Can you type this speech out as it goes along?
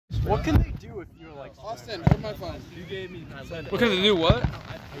What can they do if you're like Austin, hold my phone. You gave me What can they do? What?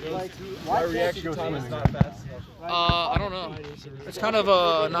 like my reaction time is not fast. I don't know. It's kind of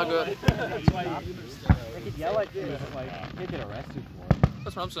not good. They could yell at you, but like you can't get arrested for it.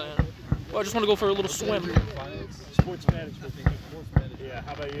 That's what I'm saying. Well, I just want to go for a little swim. Sports management. Yeah,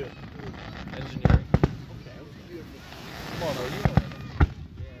 how about you? Engineering. Come on, bro. You know that.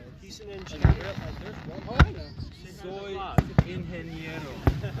 He's an engineer. Oh, I know. Soy ingeniero.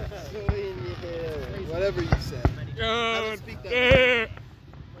 Whatever you said. I don't speak that. Yeah.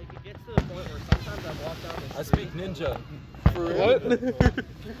 Like it gets to the point where sometimes I walk down the I speak ninja. For real? What?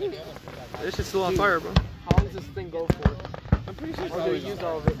 This shit's still on fire, bro. How long does this thing go for? I'm pretty sure it's gonna use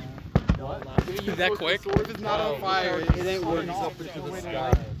all of it. That quick? If it's not on fire, it ain't working. Up into the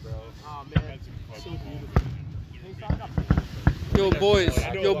sky, bro. Oh man, so beautiful.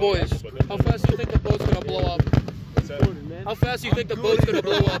 Yo, boys. How fast do you think the boat's gonna blow up? How fast do you think the boat's gonna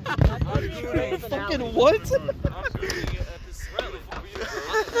blow up? Fucking what?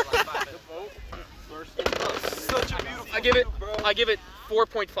 I give it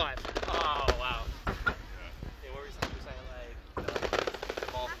 4.5. Oh wow.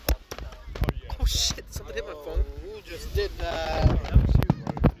 Oh shit! Something hit my phone. Who just did that?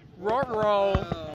 Ruh-roh.